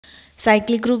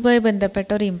Cyclic ഗ്രൂപ്പുമായി ബന്ധപ്പെട്ട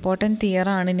ഒരു ഇമ്പോർട്ടൻറ്റ്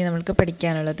തിയറാണ് ഇനി നമുക്ക്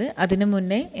പഠിക്കാനുള്ളത്. അതിനു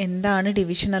മുന്നേ എന്താണ്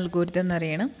ഡിവിഷൻ അൽഗോരിതം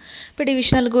എന്നറിയണം. ഇപ്പോൾ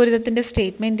ഡിവിഷൻ അൽഗോരിതത്തിൻ്റെ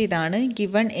സ്റ്റേറ്റ്മെൻറ്റ് ഇതാണ്: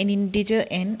 given N integer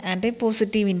N and A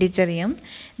positive integer M,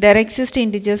 there exist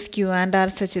integers Q and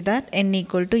are such that N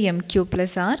equal to M Q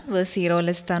plus R where 0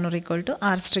 less than or equal to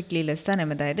R strictly less than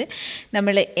M. അതായത്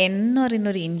നമ്മൾ N എന്ന് പറയുന്ന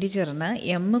ഒരു ഇൻറ്റിജറിന്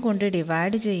M കൊണ്ട്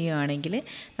divide ചെയ്യുകയാണെങ്കിൽ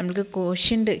നമുക്ക്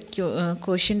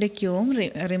quotient ക്യൂവും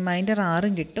reminder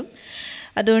ആറും കിട്ടും.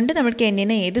 അതുകൊണ്ട് നമുക്ക്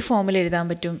എന്നിനെ ഏത് ഫോമിൽ എഴുതാൻ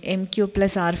പറ്റും? എം ക്യൂ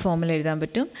പ്ലസ് ആർ ഫോമിൽ എഴുതാൻ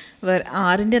പറ്റും.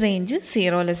 ആറിൻ്റെ range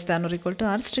 0 less than or equal to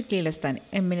R strictly less than.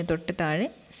 എമ്മിന് തൊട്ട് താഴെ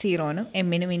 0നും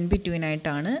എമ്മിനും ഇൻ ബിറ്റ്വീൻ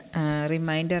ആയിട്ടാണ്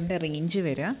റിമൈൻഡറിൻ്റെ റേഞ്ച്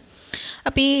വരിക.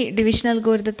 അപ്പോൾ ഈ ഡിവിഷൻ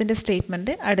അൽഗോരിതത്തിൻ്റെ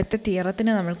സ്റ്റേറ്റ്മെൻറ്റ് അടുത്ത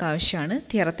തിയറത്തിന് നമ്മൾക്ക് ആവശ്യമാണ്.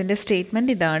 തിയറത്തിൻ്റെ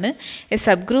സ്റ്റേറ്റ്മെൻറ്റ് ഇതാണ്: A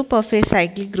sub group of A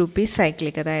cyclic group is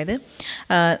cyclic. അതായത്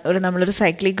നമ്മളൊരു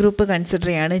സൈക്ലിക് ഗ്രൂപ്പ്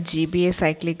കൺസിഡർ ചെയ്യാണ്, GBA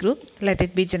cyclic group. Let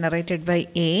it be generated by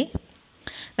A.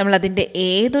 നമ്മളതിൻ്റെ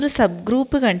ഏതൊരു സബ്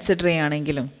ഗ്രൂപ്പ് കൺസിഡർ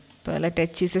ചെയ്യുകയാണെങ്കിലും, ഇപ്പോൾ let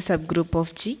H is A sub group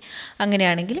of G,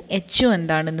 അങ്ങനെയാണെങ്കിൽ എച്ചും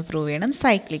എന്താണെന്ന് prove ചെയ്യണം,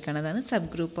 സൈക്ലിക് ആണ്. അതാണ് sub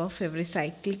group of every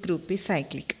cyclic group is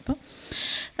cyclic. അപ്പോൾ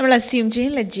നമ്മൾ അസ്യൂം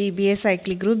ചെയ്യും let GBA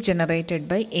cyclic group generated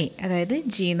by A. അതായത്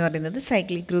ജി എന്ന് പറയുന്നത്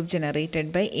cyclic group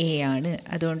generated by A ആണ്.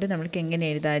 അതുകൊണ്ട് നമുക്ക് എങ്ങനെ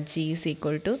എഴുതാം? G is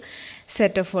equal to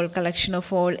set of all collection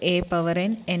of all A power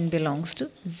N belongs to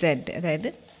Z.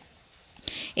 അതായത്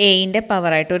എയിൻ്റെ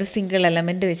പവറായിട്ട് ഒരു സിംഗിൾ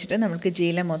എലമെൻറ്റ് വെച്ചിട്ട് നമുക്ക്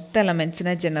ജിയിലെ മൊത്തം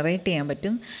എലമെൻറ്റ്സിനെ ജനറേറ്റ് ചെയ്യാൻ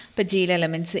പറ്റും. ഇപ്പോൾ ജിയിലെ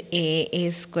elements A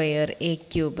square, A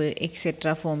cube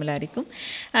etcetera ഫോമിലായിരിക്കും.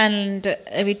 And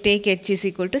we take H is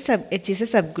equal to H is A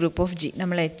sub group of G.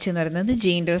 നമ്മൾ H എന്ന് പറയുന്നത്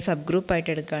ജീൻ്റെ ഒരു സബ്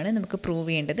ഗ്രൂപ്പായിട്ട് എടുക്കുകയാണ്. നമുക്ക് പ്രൂവ്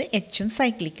ചെയ്യേണ്ടത് എച്ചും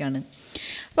സൈക്ലിക്കാണ്.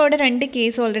 അപ്പോൾ അവിടെ രണ്ട്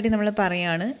കേസ് ഓൾറെഡി നമ്മൾ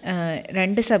പറയുകയാണ്.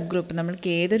 രണ്ട് സബ് ഗ്രൂപ്പ്,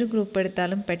 നമ്മൾക്ക് ഏതൊരു ഗ്രൂപ്പ്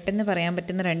എടുത്താലും പെട്ടെന്ന് പറയാൻ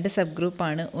പറ്റുന്ന രണ്ട് സബ്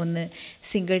ഗ്രൂപ്പാണ്. ഒന്ന്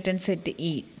singleton set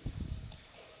E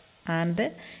and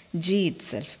G it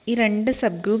self. ഈ രണ്ട്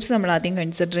സബ് ഗ്രൂപ്പ്സ് നമ്മൾ ആദ്യം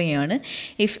കൺസിഡർ ചെയ്യുകയാണ്.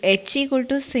 If H equal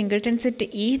to singleton set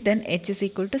E, then H is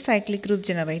equal to cyclic group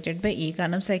generated by E.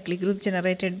 കാരണം cyclic group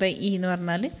generated by E എന്ന്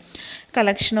പറഞ്ഞാൽ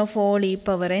collection of all E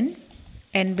power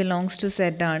N belongs to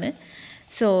Z ആണ്.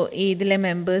 So ഇതിലെ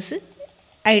members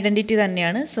identity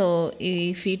തന്നെയാണ്. So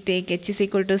if you take H is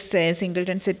equal to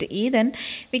singleton set E, then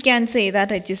we can say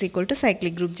that H is equal to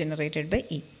cyclic group generated by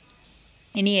E.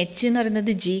 ഇനി H എന്ന്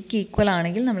പറയുന്നത് ജിക്ക് equal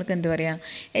ആണെങ്കിൽ നമുക്ക് എന്ത് പറയാം?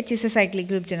 H is A cyclic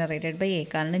group generated by A.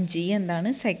 കാരണം G എന്താണ്?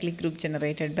 Cyclic group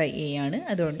generated by A ആണ്.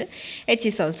 അതുകൊണ്ട് എച്ച്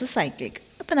ഇസ് ഓൾസോ സൈക്ലിക്.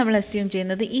 അപ്പോൾ നമ്മൾ അസ്യൂം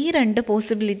ചെയ്യുന്നത് ഈ രണ്ട്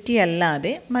പോസിബിലിറ്റി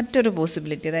അല്ലാതെ മറ്റൊരു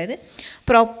പോസിബിലിറ്റി, അതായത്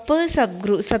പ്രോപ്പർ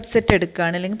സബ്സെറ്റ്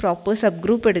എടുക്കുകയാണ്, അല്ലെങ്കിൽ പ്രോപ്പർ സബ്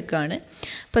ഗ്രൂപ്പ് എടുക്കുകയാണ്.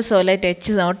 ഇപ്പോൾ so let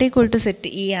H not equal to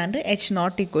set E and H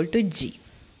not equal to G.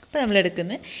 അപ്പോൾ നമ്മൾ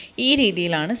എടുക്കുന്ന ഈ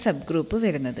രീതിയിലാണ് സബ് ഗ്രൂപ്പ്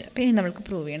വരുന്നത്. അപ്പോൾ ഇനി നമുക്ക്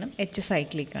പ്രൂവ് ചെയ്യണം എച്ച്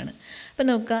സൈക്ലിക് ആണ്. അപ്പോൾ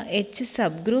നോക്കുക, എച്ച്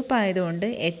സബ് ഗ്രൂപ്പ് ആയതുകൊണ്ട്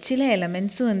എച്ചിലെ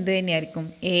എലമെൻസും എന്ത് തന്നെയായിരിക്കും?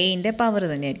 എയിൻ്റെ പവർ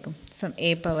തന്നെയായിരിക്കും.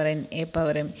 എ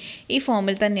പവർ എം ഈ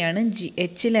ഫോമിൽ തന്നെയാണ്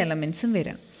എച്ചിലെ എലമെൻസും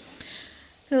വരിക.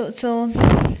 So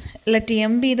let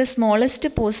M B the smallest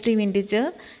positive integer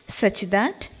such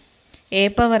that A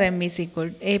power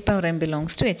M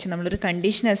belongs to H. നമ്മളൊരു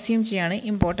കണ്ടീഷൻ അസ്യൂം ചെയ്യാണ്,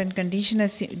 ഇമ്പോർട്ടൻറ്റ് കണ്ടീഷൻ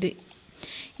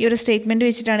ഈ ഒരു സ്റ്റേറ്റ്മെൻറ്റ്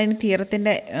വെച്ചിട്ടാണ് ഇനി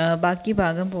തിയറത്തിൻ്റെ ബാക്കി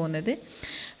ഭാഗം പോകുന്നത്.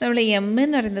 നമ്മൾ എം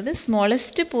എന്ന് പറയുന്നത്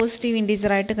സ്മോളസ്റ്റ് പോസിറ്റീവ്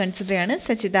ഇൻറ്റിജറായിട്ട് കൺസിഡർ ചെയ്യാണ്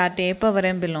such that A power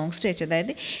M belongs to H.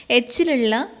 അതായത്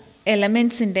എച്ചിലുള്ള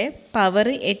എലമെൻസിൻ്റെ പവർ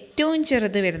ഏറ്റവും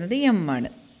ചെറുത് വരുന്നത് എം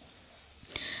ആണ്.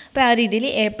 അപ്പോൾ ആ രീതിയിൽ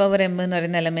എ പവർ എം എന്ന്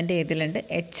പറയുന്ന എലമെൻറ്റ് ഏതിലുണ്ട്?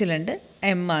 എച്ചിലുണ്ട്.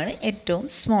 എം ആണ് ഏറ്റവും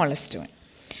സ്മോളസ്റ്റ് വൺ.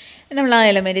 നമ്മൾ ആ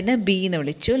എലമെൻറ്റിനെ ബി എന്ന്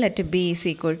വിളിച്ചു. Let be is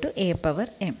equal to A power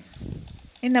M.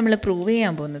 ഇനി നമ്മൾ പ്രൂവ്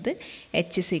ചെയ്യാൻ പോകുന്നത്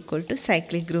H is equal to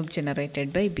cyclic group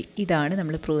generated by B. ഇതാണ്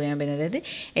നമ്മൾ പ്രൂവ് ചെയ്യാൻ പോകുന്നത്. അതായത്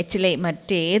എച്ചിലെ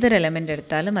മറ്റേതൊരു എലമെൻ്റ്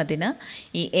എടുത്താലും അതിന്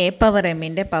ഈ എ പവർ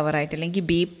എമ്മിൻ്റെ പവറായിട്ട് അല്ലെങ്കിൽ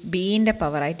ബീൻ്റെ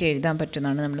പവറായിട്ട് എഴുതാൻ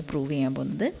പറ്റുമെന്നാണ് നമ്മൾ പ്രൂവ് ചെയ്യാൻ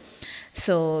പോകുന്നത്.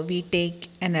 So we take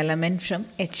N element from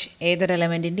H. ഏതൊരു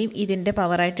എലമെൻറ്റിൻ്റെയും ഇതിൻ്റെ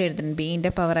പവറായിട്ട് എഴുതണം,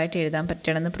 ബീൻ്റെ പവറായിട്ട് എഴുതാൻ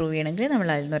പറ്റണമെന്ന് പ്രൂവ് ചെയ്യണമെങ്കിൽ നമ്മൾ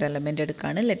അതിൽ നിന്നൊരു എലമെൻറ്റ്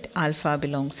എടുക്കുകയാണ്. Let alpha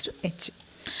belongs to H.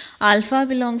 Alpha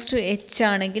belongs to H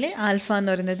ആണെങ്കിൽ ആൽഫ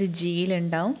എന്ന് പറയുന്നത്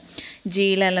ജിയിലുണ്ടാവും.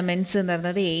 ജിയിലെ എലമെൻറ്റ്സ് എന്ന്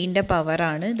പറയുന്നത് എയിൻ്റെ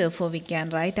പവറാണ്. Therefore we can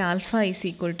write alpha is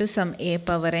equal to some A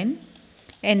power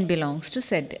N belongs to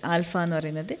Z. Alpha എന്ന്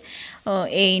പറയുന്നത്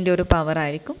എയിൻ്റെ ഒരു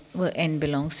പവറായിരിക്കും, എൻ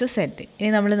ബിലോങ്സ് ടു സെഡ്. ഇനി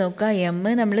നമ്മൾ നോക്കുക, എം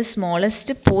നമ്മൾ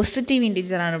സ്മോളസ്റ്റ് പോസിറ്റീവ്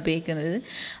ഇൻറ്റിജറാണ് ഉപയോഗിക്കുന്നത്.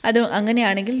 അത്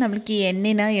അങ്ങനെയാണെങ്കിൽ നമുക്ക് ഈ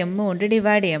എന്നിനെ എം കൊണ്ട്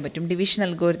ഡിവൈഡ് ചെയ്യാൻ പറ്റും. ഡിവിഷൻ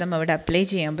അൽഗോരിതം അവിടെ അപ്ലൈ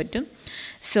ചെയ്യാൻ പറ്റും.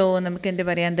 സോ നമുക്ക് എന്ത്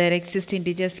പറയാം? There exist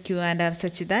integers Q and are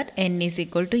such that N is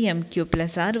equal to M Q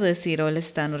plus R where 0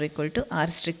 less than or equal to R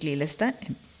strictly less than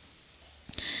M.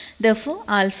 Therefore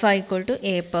alpha equal to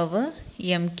A power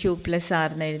M Q plus R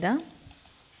എന്ന് എഴുതാം,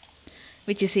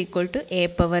 which is equal to a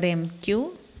power mq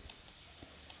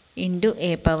into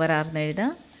a power r എന്ന്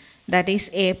എഴുതാം. that is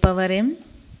a power m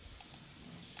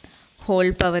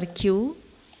whole power q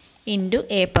into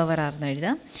A power R എന്ന്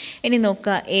എഴുതാം. ഇനി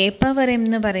നോക്കുക, A power M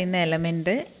എന്ന് പറയുന്ന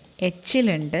എലമെൻറ്റ്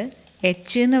എച്ചിലുണ്ട്.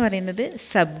 എച്ച് എന്ന് പറയുന്നത്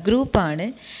സബ് ഗ്രൂപ്പാണ്.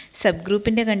 സബ്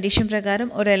ഗ്രൂപ്പിൻ്റെ കണ്ടീഷൻ പ്രകാരം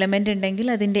ഒരു എലമെൻ്റ് ഉണ്ടെങ്കിൽ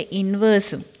അതിൻ്റെ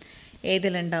ഇൻവേഴ്സും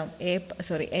ഏതിലുണ്ടാവും?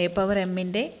 എ പവർ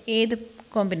എമ്മിൻ്റെ ഏത്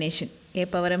combination? A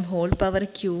power M whole power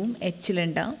ക്യൂവും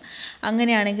എച്ചിലുണ്ടാവും.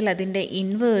 അങ്ങനെയാണെങ്കിൽ അതിൻ്റെ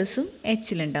ഇൻവേഴ്സും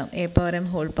എച്ചിലുണ്ടാവും. A power M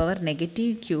whole power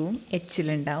negative ക്യൂവും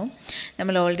എച്ചിലുണ്ടാവും.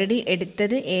 നമ്മൾ ഓൾറെഡി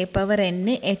എടുത്തത് എ പവർ എൻ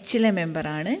എച്ചിലെ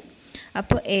മെമ്പറാണ്.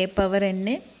 അപ്പോൾ എ പവർ എൻ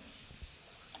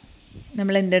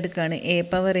നമ്മൾ എന്തെടുക്കുകയാണ്? എ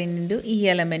പവർ എൻ ഇൻറ്റു ഈ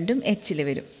എലമെൻറ്റും എച്ചിൽ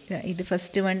വരും. ഇത്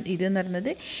ഫസ്റ്റ് വൺ, ഇതെന്ന്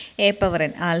പറയുന്നത് എ പവർ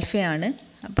എൻ ആൽഫയാണ്.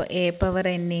 അപ്പോൾ A power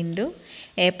N into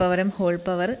A power M whole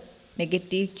power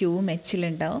negative ക്യൂവും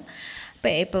എച്ചിലുണ്ടാവും.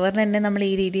 അപ്പോൾ എ പവറിന് തന്നെ നമ്മൾ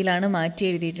ഈ രീതിയിലാണ് മാറ്റി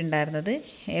എഴുതിയിട്ടുണ്ടായിരുന്നത്.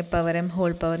 A power M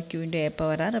whole power Q into A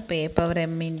power R. അപ്പോൾ A power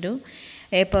M into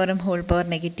A power M whole power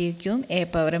negative ക്യൂവും A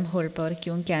power M whole power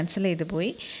ക്യൂവും cancel ചെയ്ത് പോയി.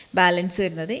 ബാലൻസ്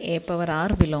വരുന്നത് A power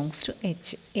are belongs to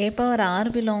H. A power are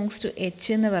belongs to H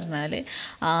എന്ന് പറഞ്ഞാൽ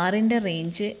ആറിൻ്റെ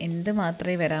range എന്ത്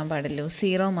മാത്രമേ വരാൻ പാടുള്ളൂ?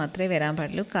 0 മാത്രമേ വരാൻ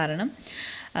പാടുള്ളൂ. കാരണം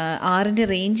ആറിൻ്റെ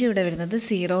റേഞ്ച് ഇവിടെ വരുന്നത്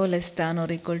 0 less than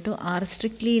or equal to R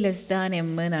strictly less than M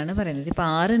എന്നാണ് പറയുന്നത്. ഇപ്പോൾ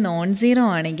ആറ് നോൺ സീറോ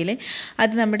ആണെങ്കിൽ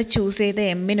അത് നമ്മുടെ ചൂസ് ചെയ്ത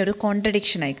എമ്മിനൊരു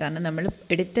കോൺട്രഡിക്ഷനായി. കാരണം നമ്മൾ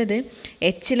എടുത്തത്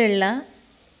എച്ചിലുള്ള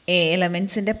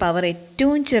എലമെൻസിൻ്റെ പവർ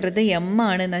ഏറ്റവും ചെറുത് എം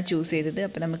ആണ് എന്നാണ് ചൂസ് ചെയ്തത്.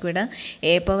 അപ്പോൾ നമുക്കിവിടെ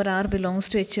A power are belongs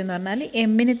to H എന്ന് പറഞ്ഞാൽ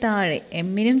എമ്മിന് താഴെ,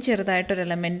 എമ്മിനും ചെറുതായിട്ടൊരു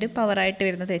എലമെൻറ്റ് പവറായിട്ട്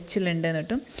വരുന്നത് എച്ചിലുണ്ട്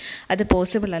എന്നിട്ടും അത്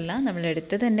പോസിബിൾ അല്ല. നമ്മൾ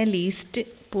എടുത്തത് തന്നെ least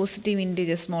positive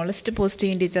integer, smallest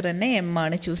positive integer തന്നെ എം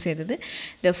ആണ് ചൂസ് ചെയ്തത്.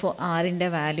 ദെർഫോർ ആറിൻ്റെ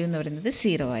വാല്യൂ എന്ന് പറയുന്നത്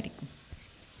 0 ആയിരിക്കും.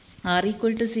 ആർ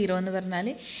ഈക്വൽ ടു 0 എന്ന് പറഞ്ഞാൽ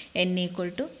N equal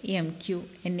to M Q.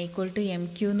 N equal to M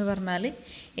Q എന്ന് പറഞ്ഞാൽ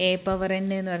എ പവർ എൻ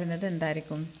എന്ന് പറയുന്നത്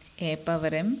എന്തായിരിക്കും? A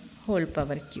power M whole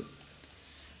power Q.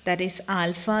 That is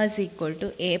alpha is equal to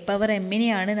A power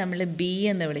എമ്മിനെയാണ് നമ്മൾ ബി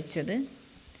എന്ന് വിളിച്ചത്.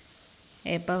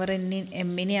 എ പവർ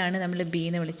എമ്മിനെയാണ് നമ്മൾ ബി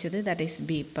എന്ന് വിളിച്ചത്. That is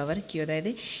B power Q.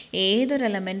 അതായത് ഏതൊരു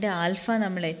എലമെൻറ്റ് ആൽഫ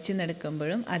നമ്മൾ എച്ച് എന്ന്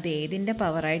എടുക്കുമ്പോഴും അത് ഏതിൻ്റെ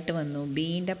പവറായിട്ട് വന്നു?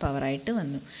 ബീൻ്റെ പവറായിട്ട്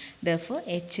വന്നു. ദെർഫോർ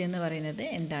എച്ച് എന്ന് പറയുന്നത്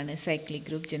എന്താണ്? Cyclic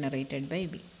group generated by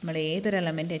B. നമ്മൾ ഏതൊരു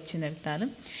എലമെൻറ്റ് എച്ച് എന്ന്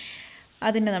എടുത്താലും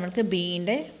അതിനെ നമുക്ക്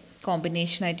ബീൻ്റെ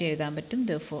കോമ്പിനേഷനായിട്ട് എഴുതാൻ പറ്റും.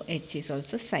 Therefore H is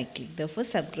also cyclic. Therefore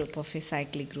subgroup of a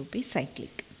cyclic group is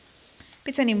cyclic.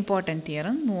 It's an important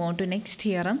theorem. Move on to next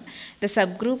theorem. The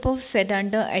subgroup of Z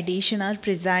under addition are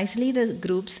precisely the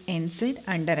groups NZ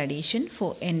under addition for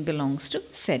n belongs to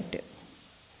Z.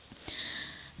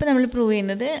 ഇപ്പോൾ നമ്മൾ prove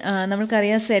ചെയ്യുന്നത്,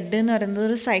 നമ്മൾക്കറിയാം Z എന്ന് പറയുന്നത്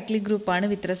ഒരു cyclic ഗ്രൂപ്പാണ്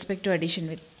with respect to addition.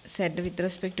 Z with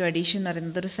respect to addition എന്ന്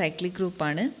പറയുന്നത് ഒരു സൈക്ലിക്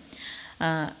ഗ്രൂപ്പാണ്.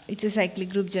 It's a cyclic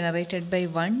group generated by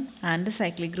 1 and a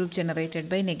cyclic group generated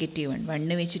by -1.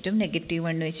 1 വെച്ചിട്ടും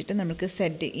 -1 വെച്ചിട്ടും നമുക്ക്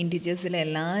സെറ്റ് ഇൻറ്റിജേഴ്സിലെ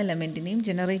എല്ലാ എലമെൻറ്റിനെയും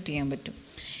ജനറേറ്റ് ചെയ്യാൻ പറ്റും.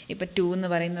 ഇപ്പോൾ 2 എന്ന്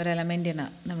പറയുന്ന ഒരു എലമെൻറ്റിന്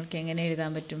നമുക്ക് എങ്ങനെ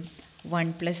എഴുതാൻ പറ്റും?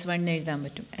 1 + 1 എഴുതാൻ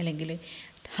പറ്റും. അല്ലെങ്കിൽ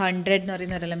 100 എന്ന്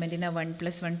പറയുന്ന ഒരു എലമെൻറ്റിന് 1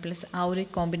 + 1 ആ ഒരു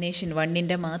കോമ്പിനേഷൻ,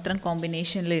 1ൻ്റെ മാത്രം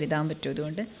കോമ്പിനേഷനിൽ എഴുതാൻ പറ്റും.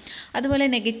 അതുകൊണ്ട് അതുപോലെ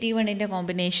 -1ൻ്റെ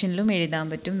കോമ്പിനേഷനിലും എഴുതാൻ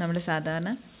പറ്റും. നമ്മൾ സാധാരണ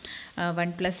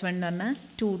 1 + 1 എന്ന് പറഞ്ഞാൽ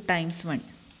 2 × 1,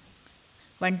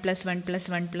 1 + 1 +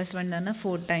 1 + 1 എന്ന് പറഞ്ഞാൽ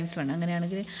 4 × 1.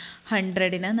 അങ്ങനെയാണെങ്കിൽ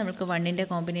 100ന് നമുക്ക് 1ൻ്റെ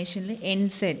കോമ്പിനേഷനിൽ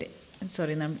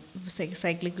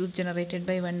സൈക്ലിക് ഗ്രൂപ്പ് ജനറേറ്റഡ്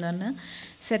ബൈ 1 എന്ന് പറഞ്ഞാൽ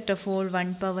set of all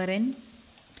 1 power n,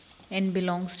 n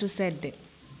belongs to Z.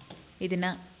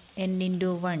 ഇതിന് n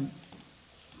 × 1,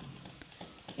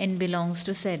 n belongs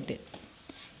to Z.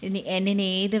 ഇനി എന്നിന്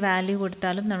ഏത് വാല്യൂ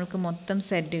കൊടുത്താലും നമുക്ക് മൊത്തം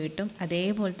സെറ്റ് കിട്ടും.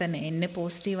 അതേപോലെ തന്നെ n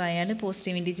പോസിറ്റീവ് ആയാൽ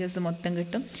പോസിറ്റീവ് ഇൻറ്റിജേഴ്സ് മൊത്തം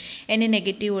കിട്ടും. n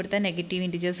നെഗറ്റീവ് കൊടുത്താൽ നെഗറ്റീവ്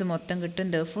ഇൻറ്റിജേഴ്സ് മൊത്തം കിട്ടും.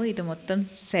 ദെർഫോർ ഇത് മൊത്തം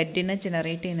സെറ്റിനെ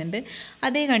ജനറേറ്റ് ചെയ്യുന്നുണ്ട്.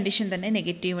 അതേ കണ്ടീഷൻ തന്നെ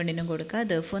 -1നും കൊടുക്കുക.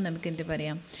 ദെർഫോർ നമുക്ക് എന്ത്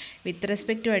പറയാം? With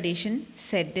respect to addition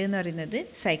set എന്ന് പറയുന്നത്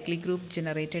സൈക്ലിക് ഗ്രൂപ്പ്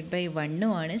ജനറേറ്റഡ് ബൈ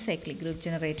 1 ആണ്, സൈക്ലിക് ഗ്രൂപ്പ്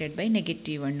ജനറേറ്റഡ് ബൈ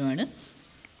 -1 ആണ്.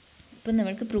 ഇപ്പം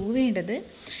നമ്മൾക്ക് പ്രൂവ് ചെയ്യേണ്ടത്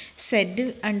സെഡ്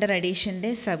അണ്ടർ അഡീഷൻ്റെ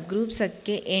സബ് ഗ്രൂപ്പ്സ്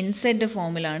ഒക്കെ NZ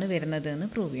ഫോമിലാണ് വരുന്നത് എന്ന്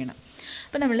പ്രൂവ് ചെയ്യണം.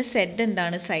 അപ്പോൾ നമ്മൾ സെഡ്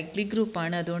എന്താണ്? സൈക്ലിക്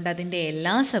ഗ്രൂപ്പാണ്. അതുകൊണ്ട് അതിൻ്റെ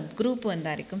എല്ലാ സബ് ഗ്രൂപ്പും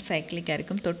എന്തായിരിക്കും? സൈക്ലിക്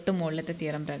ആയിരിക്കും. തൊട്ട് മുകളിലത്തെ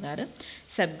തിയറം പ്രകാരം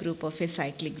sub group of A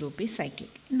cyclic group ഈ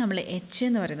സൈക്ലിക്. നമ്മൾ H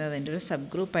എന്ന് പറയുന്നത് അതിൻ്റെ ഒരു സബ്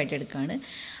ഗ്രൂപ്പായിട്ട് എടുക്കുകയാണ്.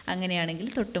 അങ്ങനെയാണെങ്കിൽ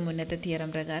തൊട്ട് മുന്നത്തെ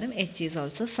തിയറം പ്രകാരം H is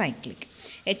also cyclic.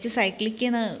 H cyclic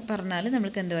എന്ന് പറഞ്ഞാൽ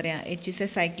നമുക്ക് എന്താ പറയുക? H is A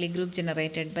cyclic group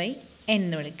generated by n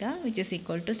എന്ന് വിളിക്കുക, which is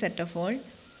equal to set of all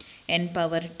n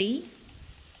power t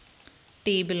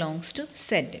belongs to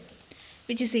Z,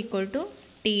 which is equal to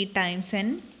t times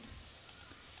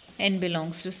n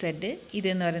belongs to Z.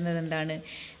 ഇതെന്ന് പറയുന്നത് എന്താണ്?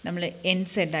 നമ്മൾ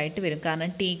NZ ആയിട്ട് വരും.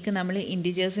 കാരണം tick നമ്മൾ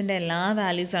ഇൻറ്റിജേഴ്സിൻ്റെ എല്ലാ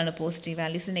വാല്യൂസാണ്, പോസിറ്റീവ്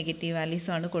വാല്യൂസും നെഗറ്റീവ്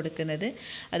വാല്യൂസും ആണ് കൊടുക്കുന്നത്.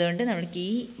 അതുകൊണ്ട് നമുക്ക്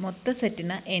ഈ മൊത്ത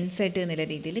സെറ്റിനെ NZ എന്നുള്ള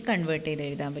രീതിയിൽ കൺവേർട്ട് ചെയ്ത്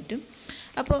എഴുതാൻ പറ്റും.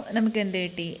 അപ്പോൾ നമുക്ക് എന്ത്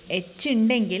കിട്ടി? H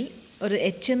ഉണ്ടെങ്കിൽ ഒരു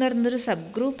എച്ച് എന്ന് പറയുന്നൊരു സബ്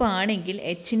ഗ്രൂപ്പ് ആണെങ്കിൽ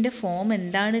എച്ചിൻ്റെ ഫോം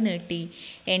എന്താണെന്ന് കിട്ടി?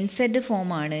 NZ ഫോം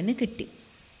ആണെന്ന് കിട്ടി.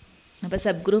 അപ്പോൾ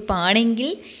സബ് ഗ്രൂപ്പ് ആണെങ്കിൽ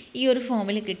ഈ ഒരു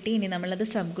ഫോമിൽ കിട്ടി. ഇനി നമ്മളത്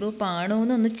സബ് ഗ്രൂപ്പ് ആണോ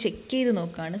എന്നൊന്ന് ചെക്ക് ചെയ്ത്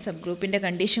നോക്കുകയാണ്. സബ് ഗ്രൂപ്പിൻ്റെ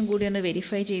കണ്ടീഷൻ കൂടി ഒന്ന്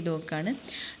വെരിഫൈ ചെയ്ത് നോക്കുകയാണ്.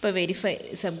 അപ്പോൾ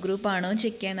സബ് ഗ്രൂപ്പ് ആണോ എന്ന്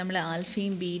ചെക്ക് ചെയ്യാൻ നമ്മൾ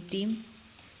ആൽഫയും ബീറ്റയും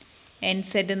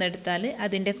NZ എന്ന് എടുത്താൽ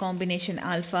അതിൻ്റെ combination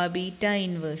alpha beta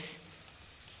inverse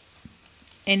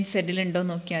NZ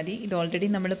നോക്കിയാൽ മതി. ഇത് ഓൾറെഡി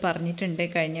നമ്മൾ പറഞ്ഞിട്ടുണ്ട്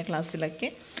കഴിഞ്ഞ ക്ലാസ്സിലൊക്കെ.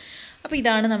 അപ്പോൾ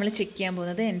ഇതാണ് നമ്മൾ ചെക്ക് ചെയ്യാൻ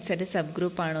പോകുന്നത്, NZ സബ്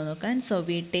ഗ്രൂപ്പ് ആണോ നോക്കാൻ. So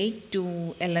we take 2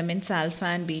 elements alpha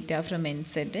and beta from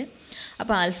NZ.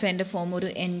 അപ്പോൾ ആൽഫേൻ്റെ ഫോം ഒരു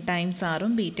n ടൈംസ്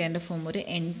ആറും ബീറ്റേൻ്റെ ഫോം ഒരു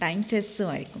n ടൈംസ് എസ്സും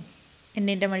ആയിരിക്കും.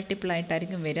 എന്നിൻ്റെ മൾട്ടിപ്പിൾ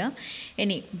ആയിട്ടായിരിക്കും വരിക.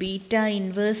 ഇനി ബീറ്റ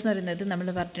ഇൻവേഴ്സ് എന്ന് പറയുന്നത് നമ്മൾ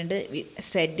പറഞ്ഞിട്ടുണ്ട്,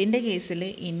 സെഡിൻ്റെ കേസിൽ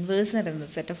ഇൻവേഴ്സ് എന്ന്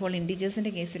പറയുന്നത് സെറ്റ് ഓഫ് ഓൾ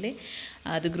ഇൻറ്റീജേഴ്സിൻ്റെ കേസിൽ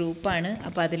അത് ഗ്രൂപ്പാണ്.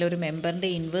 അപ്പോൾ അതിലൊരു മെമ്പറിൻ്റെ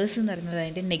ഇൻവേഴ്സ് എന്ന് പറയുന്നത്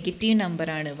അതിൻ്റെ നെഗറ്റീവ്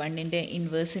നമ്പറാണ്. 1ൻ്റെ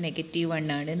ഇൻവേഴ്സ്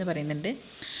 -1 ആണ് എന്ന് പറയുന്നുണ്ട്.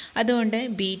 അതുകൊണ്ട്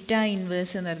ബീറ്റ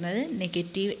ഇൻവേഴ്സ് എന്ന് പറയുന്നത്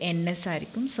നെഗറ്റീവ് NS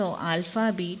ആയിരിക്കും. സോ ആൽഫ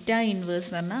ബീറ്റ ഇൻവേഴ്സ്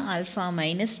എന്ന് പറഞ്ഞാൽ ആൽഫ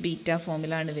മൈനസ് ബീറ്റ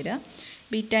ഫോമിലാണ് വരിക.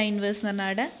 ബീറ്റ ഇൻവേഴ്സ് എന്ന് പറഞ്ഞാൽ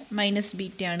അവിടെ മൈനസ്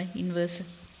ബീറ്റ ആണ് inverse.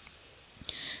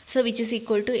 So which is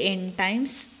equal to n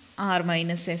times r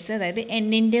minus S. അതായത്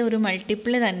എന്നിൻ്റെ ഒരു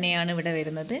മൾട്ടിപ്പിൾ തന്നെയാണ് ഇവിടെ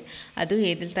വരുന്നത്. അതും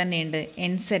ഏതിൽ തന്നെയുണ്ട്?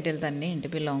 NZ തന്നെയുണ്ട്,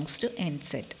 ബിലോങ്സ് ടു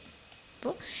NZ.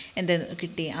 അപ്പോൾ എന്ത്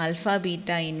കിട്ടി? ആൽഫ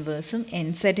ബീറ്റ ഇൻവേഴ്സും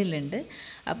NZ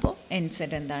അപ്പോൾ NZ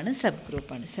എന്താണ്? സബ്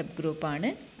ഗ്രൂപ്പാണ്. സബ് ഗ്രൂപ്പാണ്,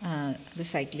 അത്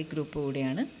സൈക്ലിക് ഗ്രൂപ്പ്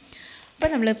കൂടിയാണ്.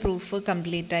 അപ്പോൾ നമ്മൾ പ്രൂഫ്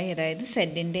കംപ്ലീറ്റ് ആയി. അതായത്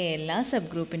സെഡിൻ്റെ എല്ലാ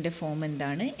സബ് ഗ്രൂപ്പിൻ്റെ ഫോം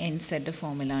എന്താണ്? NZ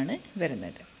ഫോമിലാണ്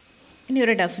വരുന്നത്. ഇനി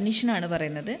ഒരു ഡെഫിനിഷനാണ്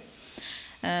പറയുന്നത്.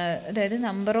 അതായത്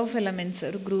നമ്പർ ഓഫ് എലമെൻറ്റ്സ്,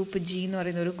 ഒരു ഗ്രൂപ്പ് G എന്ന്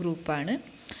പറയുന്ന ഒരു ഗ്രൂപ്പാണ്.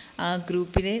 ആ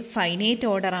ഗ്രൂപ്പിൽ ഫൈനൈറ്റ്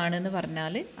ഓർഡർ ആണെന്ന്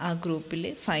പറഞ്ഞാൽ ആ ഗ്രൂപ്പിൽ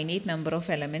ഫൈനൈറ്റ് നമ്പർ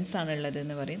ഓഫ് എലമെൻറ്റ്സ് ആണുള്ളത്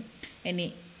എന്ന് പറയും. ഇനി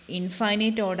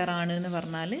ഇൻഫൈനൈറ്റ് ഓർഡർ ആണ് എന്ന്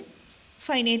പറഞ്ഞാൽ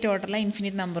ഫൈനൈറ്റ് ഓർഡറിൽ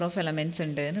ഇൻഫിനിറ്റ് നമ്പർ ഓഫ് എലമെൻറ്റ്സ്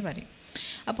ഉണ്ട് എന്ന് പറയും.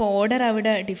 അപ്പോൾ ഓർഡർ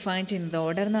അവിടെ ഡിഫൈൻ ചെയ്യുന്നത്,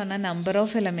 ഓർഡർ എന്ന് പറഞ്ഞാൽ നമ്പർ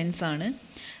ഓഫ് എലമെൻറ്റ്സ് ആണ്.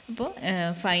 അപ്പോൾ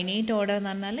ഫൈനൈറ്റ് ഓർഡർ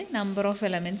എന്ന് പറഞ്ഞാൽ നമ്പർ ഓഫ്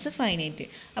എലമെൻറ്റ്സ് ഫൈനൈറ്റ്.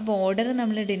 അപ്പോൾ ഓർഡർ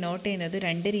നമ്മൾ ഡിനോട്ട് ചെയ്യുന്നത്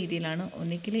 2 രീതിയിലാണ്.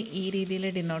 ഒന്നുകിൽ ഈ രീതിയിൽ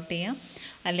ഡിനോട്ട് ചെയ്യാം,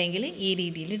 അല്ലെങ്കിൽ ഈ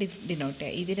രീതിയിൽ ഡിനോട്ട്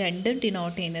ചെയ്യാം. ഇത് രണ്ടും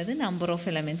ഡിനോട്ട് ചെയ്യുന്നത് നമ്പർ ഓഫ്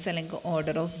എലമെൻറ്റ്സ് അല്ലെങ്കിൽ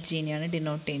ഓർഡർ ഓഫ് ജീനെയാണ്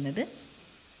ഡിനോട്ട് ചെയ്യുന്നത്.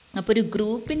 അപ്പോൾ ഒരു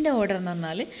ഗ്രൂപ്പിൻ്റെ ഓർഡർ എന്ന്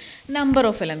പറഞ്ഞാൽ നമ്പർ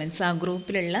ഓഫ് എലമെൻറ്റ്സ്, ആ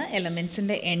ഗ്രൂപ്പിലുള്ള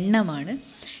എലമെൻറ്റ്സിൻ്റെ എണ്ണമാണ്.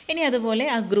 ഇനി അതുപോലെ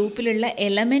ആ ഗ്രൂപ്പിലുള്ള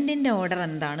എലമെൻറ്റിൻ്റെ ഓർഡർ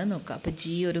എന്താണ് നോക്കുക. അപ്പോൾ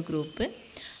G ഒരു ഗ്രൂപ്പ്,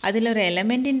 അതിലൊരു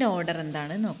എലമെൻറ്റിൻ്റെ ഓർഡർ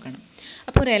എന്താണ് നോക്കണം.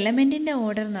 അപ്പോൾ ഒരു എലമെൻറ്റിൻ്റെ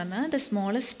ഓർഡർ എന്ന് പറഞ്ഞാൽ the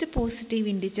smallest positive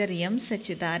integer m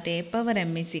such that a power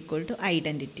m is equal to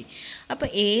identity. അപ്പോൾ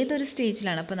ഏതൊരു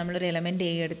സ്റ്റേജിലാണ്, അപ്പോൾ നമ്മളൊരു എലമെൻറ്റ്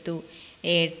A എടുത്തു,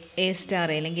 A സ്റ്റാർ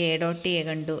അല്ലെങ്കിൽ A ഡോട്ട് A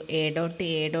കണ്ടു, A dot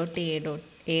A dot A dot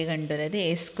A കണ്ടു, അതായത്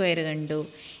A² കണ്ടു,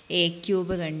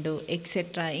 A³ കണ്ടു,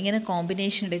 എക്സെട്ര. ഇങ്ങനെ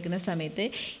കോമ്പിനേഷൻ എടുക്കുന്ന സമയത്ത്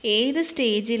ഏത്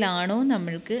സ്റ്റേജിലാണോ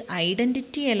നമ്മൾക്ക്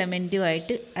ഐഡൻറ്റിറ്റി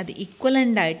എലമെൻറ്റുമായിട്ട് അത്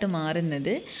ഇക്വലൻ്റ് ആയിട്ട്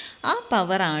മാറുന്നത്, ആ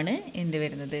പവറാണ് എന്ത്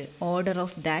വരുന്നത്? Order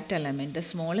of that element, the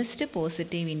smallest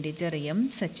positive integer m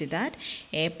such that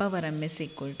a power m is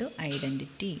equal to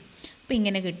identity. അപ്പോൾ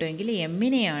ഇങ്ങനെ കിട്ടുമെങ്കിൽ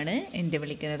എമ്മിനെയാണ് എന്ത്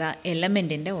വിളിക്കുന്നത്? ആ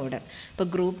എലമെൻറ്റിൻ്റെ ഓർഡർ. അപ്പോൾ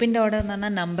ഗ്രൂപ്പിൻ്റെ ഓർഡർ എന്ന്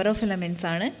പറഞ്ഞാൽ നമ്പർ ഓഫ് എലമെൻറ്റ്സ്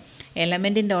ആണ്.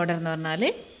 എലമെൻറ്റിൻ്റെ ഓർഡർ എന്ന് പറഞ്ഞാൽ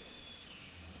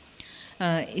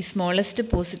ഈ smallest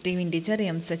positive integer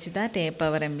m such that a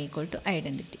power m equal to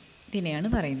identity. ഇതിനെയാണ്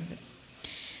പറയുന്നത്.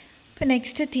 ഇപ്പോൾ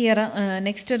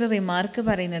നെക്സ്റ്റ് ഒരു റിമാർക്ക്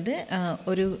പറയുന്നത്,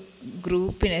 ഒരു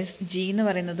ഗ്രൂപ്പിന് G എന്ന്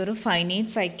പറയുന്നത് ഒരു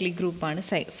ഫൈനൈറ്റ് സൈക്ലിക് ഗ്രൂപ്പാണ്.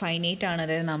 ഫൈനൈറ്റ് ആണ്,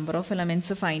 അതായത് നമ്പർ ഓഫ്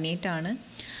എലമെൻറ്റ്സ് ഫൈനൈറ്റ് ആണ്.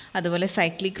 അതുപോലെ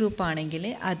സൈക്ലിക് ഗ്രൂപ്പ് ആണെങ്കിൽ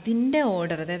അതിൻ്റെ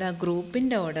ഓർഡർ, അതായത് ആ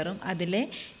ഗ്രൂപ്പിൻ്റെ ഓർഡറും അതിലെ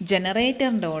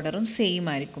ജനറേറ്ററിൻ്റെ ഓർഡറും സെയിം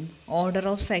ആയിരിക്കും. ഓർഡർ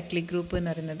ഓഫ് സൈക്ലിക് ഗ്രൂപ്പ്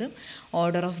എന്ന് പറയുന്നതും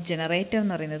ഓർഡർ ഓഫ് ജനറേറ്റർ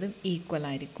എന്ന് പറയുന്നതും ഈക്വൽ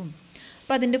ആയിരിക്കും.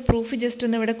 അപ്പോൾ അതിൻ്റെ പ്രൂഫ് ജസ്റ്റ്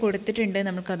ഒന്ന് ഇവിടെ കൊടുത്തിട്ടുണ്ട്,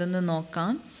 നമുക്കതൊന്ന്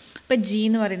നോക്കാം. അപ്പോൾ G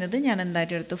എന്ന് പറയുന്നത് ഞാൻ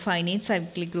എന്തായിട്ട് എടുത്തു? ഫൈനൈറ്റ്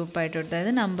സൈക്ലിക് ഗ്രൂപ്പായിട്ട് എടുത്തു.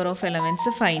 അതായത് നമ്പർ ഓഫ്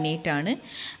എലമെൻറ്റ്സ് ഫൈനൈറ്റ് ആണ്.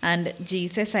 And G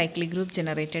is A cyclic group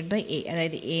generated by A.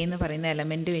 അതായത് A എന്ന് പറയുന്ന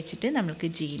എലമെൻറ്റ് വെച്ചിട്ട് നമുക്ക്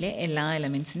Gയിലെ എല്ലാ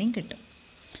എലമെൻറ്റ്സിനെയും കിട്ടും.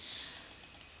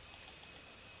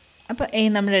 അപ്പോൾ A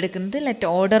നമ്മൾ എടുക്കുന്നത് let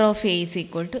order of A is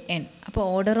equal to n. അപ്പോൾ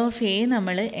ഓർഡർ ഓഫ് A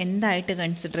നമ്മൾ എന്തായിട്ട്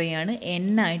കൺസിഡർ ചെയ്യാണ്? n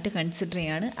ആയിട്ട് കൺസിഡർ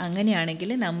ചെയ്യാണ്. അങ്ങനെയാണെങ്കിൽ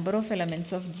number of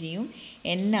elements of Gയും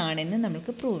n ആണെന്ന്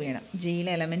നമുക്ക് പ്രൂവ് ചെയ്യണം.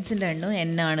 Gയിലെ എലമെൻറ്റ്സിൻ്റെ എണ്ണവും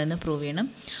n ആണെന്ന് പ്രൂവ് ചെയ്യണം.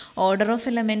 ഓർഡർ ഓഫ്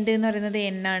എലമെൻറ്റ് എന്ന് പറയുന്നത്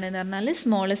n ആണെന്ന് പറഞ്ഞാൽ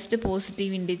smallest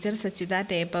positive integer such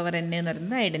that a power n എന്ന്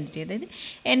പറയുന്നത് ഐഡൻറ്റിറ്റി, അതായത്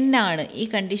n ആണ്. ഈ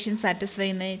കണ്ടീഷൻ സാറ്റിസ്ഫൈ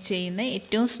ചെയ്യുന്ന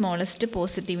ഏറ്റവും സ്മോളസ്റ്റ്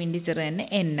പോസിറ്റീവ് ഇൻറ്റിജർ തന്നെ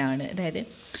n ആണ്. അതായത്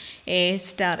A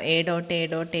star A dot A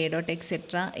dot A dot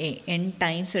etcetera n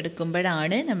times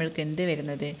എടുക്കുമ്പോഴാണ് നമ്മൾക്ക് എന്ത്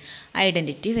വരുന്നത്?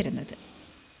 ഐഡൻറ്റിറ്റി വരുന്നത്.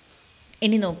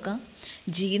 ഇനി നോക്കാം,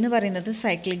 G എന്ന് പറയുന്നത്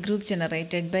cyclic group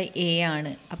generated by A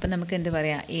ആണ്. അപ്പം നമുക്ക് എന്ത്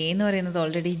പറയാം? A എന്ന് പറയുന്നത്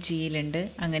ഓൾറെഡി Gയിലുണ്ട്.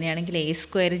 അങ്ങനെയാണെങ്കിൽ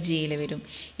A² Gയിൽ വരും,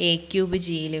 A³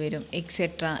 Gയിൽ വരും,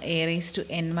 etcetera A raised to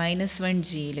n - 1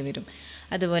 Gയിൽ വരും.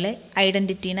 അതുപോലെ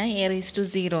ഐഡൻറ്റിറ്റീനെ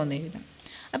A⁻0 എന്ന് എഴുതാം.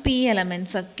 അപ്പോൾ ഈ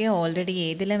എലമെൻറ്റ്സ് ഒക്കെ ഓൾറെഡി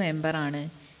ഏതിലെ മെമ്പറാണ്?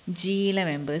 ജിയിലെ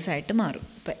മെമ്പേഴ്സായിട്ട് മാറും.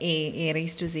 ഇപ്പോൾ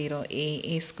A⁻0,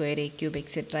 A² A³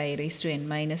 etcetera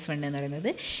A⁻n−1 എന്ന് പറയുന്നത്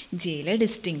ജിയിലെ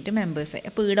ഡിസ്റ്റിങ്ക്റ്റ് മെമ്പേഴ്സായി.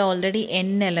 അപ്പോൾ ഇവിടെ ഓൾറെഡി n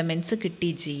എലമെൻറ്റ്സ് കിട്ടി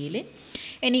ജിയിൽ.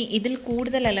 ഇനി ഇതിൽ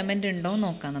കൂടുതൽ എലമെൻ്റ് ഉണ്ടോ എന്ന്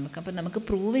നോക്കാം നമുക്ക്. അപ്പോൾ നമുക്ക്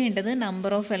പ്രൂവ് ചെയ്യേണ്ടത്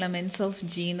number of elements of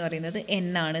G എന്ന് പറയുന്നത് n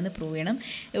ആണെന്ന് പ്രൂവ് ചെയ്യണം.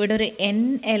 ഇവിടെ ഒരു n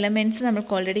എലമെൻറ്റ്സ്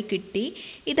നമുക്ക് ഓൾറെഡി കിട്ടി.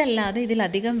 ഇതല്ലാതെ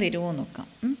ഇതിലധികം വരുമോ എന്ന് നോക്കാം.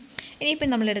 ഇനിയിപ്പോൾ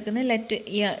നമ്മൾ എടുക്കുന്നത് ലെറ്റ്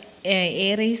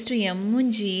A⁻m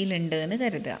ജിയിലുണ്ട് എന്ന്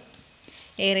കരുതുക.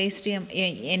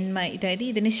 A⁻n അതായത്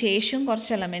ഇതിന് ശേഷം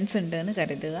കുറച്ച് എലമെൻറ്റ്സ് ഉണ്ട് എന്ന്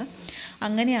കരുതുക.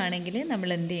 അങ്ങനെയാണെങ്കിൽ നമ്മൾ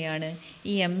എന്ത് ചെയ്യാണ്?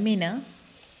 ഈ എമ്മിന്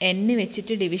n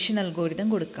വെച്ചിട്ട് ഡിവിഷൻ അൽഗോരിതം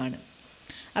കൊടുക്കുകയാണ്.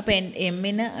 അപ്പോൾ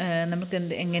എമ്മിന് നമുക്ക്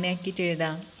എങ്ങനെയാക്കിയിട്ട്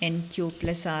എഴുതാം? n³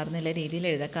 എന്നുള്ള രീതിയിൽ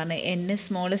എഴുതാം. കാരണം n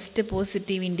smallest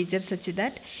positive integer such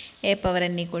that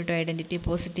A⁻n = identity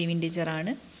positive integer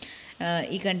ആണ്.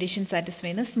 ഈ കണ്ടീഷൻ സാറ്റിസ്ഫൈ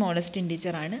ചെയ്യുന്ന സ്മോളസ്റ്റ്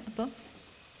ഇൻറ്റിജർ ആണ്. അപ്പോൾ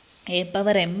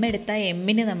A⁻m എടുത്താൽ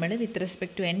എമ്മിന് നമ്മൾ with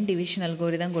respect to n division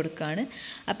algorithm കൊടുക്കുകയാണ്.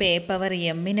 അപ്പോൾ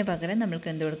A⁻mന് പകരം നമ്മൾക്ക്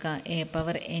എന്ത് കൊടുക്കാം?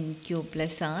 A⁻n³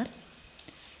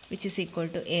 which is equal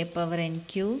to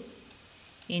A⁻n³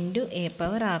 into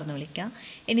A⁻r എന്ന് വിളിക്കാം.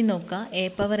 ഇനി നോക്കുക,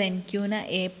 A⁻n⁵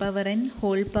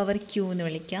 A⁻n⁴ എന്ന്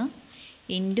വിളിക്കാം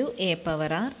ഇൻറ്റു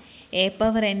A⁻r.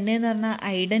 A⁻n എന്ന് പറഞ്ഞാൽ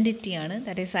ഐഡൻറ്റിറ്റിയാണ്.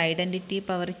 That is identity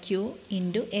power q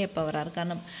into A⁻r.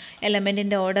 കാരണം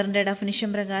എലമെൻറ്റിൻ്റെ ഓർഡറിൻ്റെ ഡെഫിനിഷൻ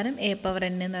പ്രകാരം A⁻n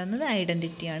എന്ന് പറയുന്നത്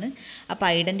ഐഡൻറ്റിറ്റിയാണ്. അപ്പോൾ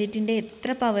ഐഡൻറ്റിറ്റിൻ്റെ എത്ര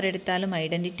പവർ എടുത്താലും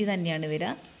ഐഡൻറ്റിറ്റി തന്നെയാണ്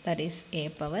വരിക. That is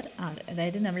A⁻r.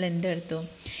 അതായത് നമ്മൾ എന്തെടുത്തു?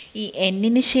 ഈ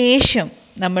n-ന് ശേഷം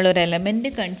നമ്മളൊരു എലമെൻറ്റ്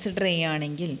കൺസിഡർ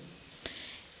ചെയ്യുകയാണെങ്കിൽ,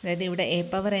 അതായത് ഇവിടെ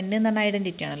A⁻n എന്ന് പറഞ്ഞാൽ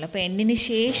ഐഡൻറ്റിറ്റി ആണല്ലോ. അപ്പോൾ n-ന്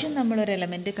ശേഷം നമ്മളൊരു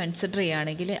എലമെൻറ്റ് കൺസിഡർ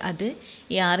ചെയ്യുകയാണെങ്കിൽ അത്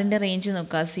ഈ r-ൻ്റെ റേഞ്ച്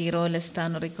നോക്കുക, 0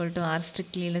 r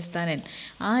strictly n.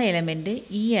 ആ എലമെൻറ്റ്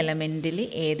ഈ എലമെൻറ്റിൽ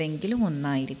ഏതെങ്കിലും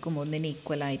ഒന്നായിരിക്കും, ഒന്നിന്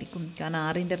ഈക്വൽ ആയിരിക്കും. കാരണം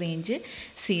r-ൻ്റെ റേഞ്ച്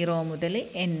 0 മുതൽ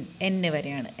n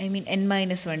വരെയാണ്.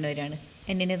 n-1 വരെയാണ്,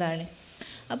 n-ന് താഴെ.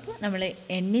 അപ്പോൾ നമ്മൾ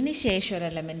n-ന് ശേഷം ഒരു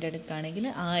എലമെൻ്റ് എടുക്കുകയാണെങ്കിൽ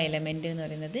ആ എലമെൻ്റ് എന്ന്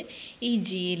പറയുന്നത് ഈ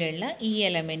ജിയിലുള്ള ഈ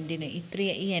എലമെൻറ്റിന്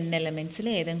ഈ n എലമെൻറ്റ്സിൽ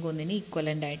ഏതെങ്കിലും ഒന്നിന്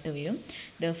ഈക്വലൻ്റ് ആയിട്ട് വരും.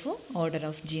 ദെർഫോർ ഓർഡർ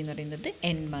ഓഫ് ജി എന്ന് പറയുന്നത്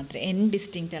n മാത്രമേ, n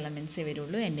ഡിസ്റ്റിങ്ക്റ്റ് എലമെൻറ്റ്സേ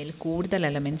വരുള്ളൂ, n-ൽ കൂടുതൽ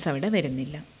എലമെൻറ്റ്സ് അവിടെ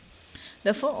വരുന്നില്ല.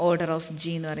 ദെർഫോർ ഓർഡർ ഓഫ്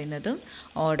ജി എന്ന് പറയുന്നതും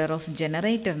ഓർഡർ ഓഫ്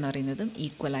ജനറേറ്റർ എന്ന് പറയുന്നതും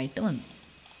ഈക്വൽ ആയിട്ട് വന്നു.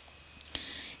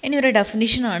 ഇനി ഒരു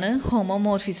ഡെഫിനിഷനാണ്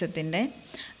ഹോമോമോർഫിസത്തിൻ്റെ.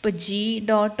 ഇപ്പോൾ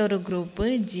G⁻ ഒരു ഗ്രൂപ്പ്,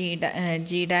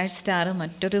 G'*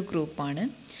 മറ്റൊരു ഗ്രൂപ്പാണ്.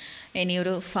 ഇനി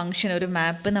ഒരു ഫംഗ്ഷൻ, ഒരു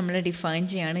മാപ്പ് നമ്മൾ ഡിഫൈൻ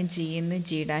ചെയ്യാണ് G-ന്ന്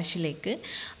G'-ലേക്ക്.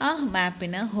 ആ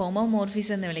മാപ്പിനെ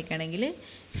ഹോമോമോർഫിസം എന്ന് വിളിക്കുകയാണെങ്കിൽ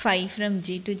phi from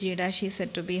G to G' is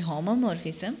said to be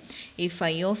homomorphism if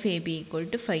phi of AB equal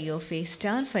to phi of A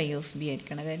star phi of B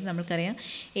ആയിരിക്കണം. അതായത് നമുക്കറിയാം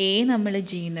A നമ്മൾ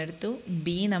G-ന്ന് എടുത്തു, B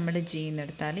നമ്മൾ G-ന്ന്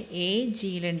എടുത്താൽ A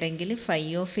G-ലുണ്ടെങ്കിൽ phi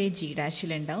of A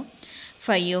G'-ലുണ്ടാവും,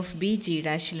 phi of B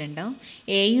G'-ലുണ്ടാവും.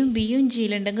 എയും ബിയും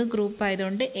ജിയിലുണ്ടെങ്കിൽ group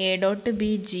ആയതുകൊണ്ട് A.B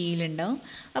ജിയിലുണ്ടാവും.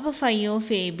 അപ്പോൾ phi of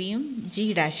ABയും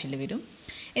G'-ൽ വരും.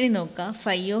 ഇനി നോക്കുക,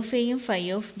 phi of Aയും phi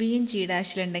of Bയും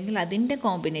G'-ലുണ്ടെങ്കിൽ അതിൻ്റെ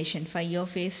combination phi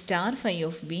of A star phi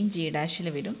of Bയും G'-ൽ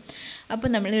വരും. അപ്പോൾ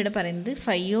നമ്മളിവിടെ പറയുന്നത്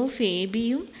phi of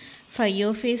ABയും phi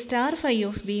of A star phi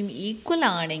of Bയും equal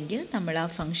ആണെങ്കിൽ നമ്മൾ ആ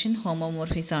ഫംഗ്ഷൻ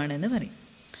ഹോമോമോർഫിസം ആണെന്ന് പറയും.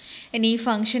 ഇനി ഈ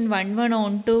ഫംഗ്ഷൻ 1, 1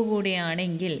 on 2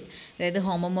 കൂടിയാണെങ്കിൽ, അതായത്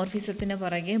ഹോമോമോർഫിസത്തിന്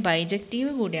പുറകെ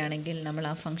ബൈജക്റ്റീവ് കൂടിയാണെങ്കിൽ നമ്മൾ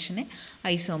ആ ഫംഗ്ഷനെ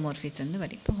ഐസോമോർഫിസം എന്ന്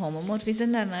പറയും. ഇപ്പോൾ ഹോമോമോർഫിസം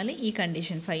എന്ന് പറഞ്ഞാൽ ഈ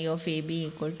condition phi of AB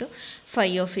equal to phi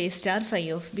of A star phi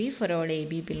of B for all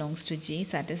AB belongs to G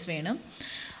satisfy ചെയ്യണം.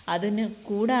 അതിന്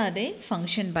കൂടാതെ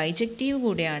ഫംഗ്ഷൻ ബൈജക്റ്റീവ്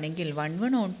കൂടിയാണെങ്കിൽ, 1,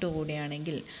 1 on 2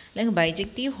 കൂടിയാണെങ്കിൽ, അല്ലെങ്കിൽ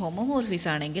ബൈജക്റ്റീവ്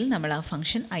ഹോമോമോർഫിസ് ആണെങ്കിൽ നമ്മൾ ആ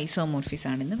ഫംഗ്ഷൻ ഐസോമോർഫിസ്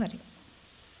ആണെന്ന് പറയും.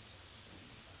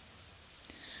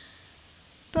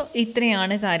 അപ്പോൾ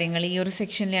ഇത്രയാണ് കാര്യങ്ങൾ. ഈ ഒരു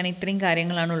സെക്ഷനിലാണ് ഇത്രയും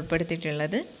കാര്യങ്ങളാണ്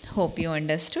ഉൾപ്പെടുത്തിയിട്ടുള്ളത്. Hope you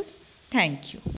understood. Thank you.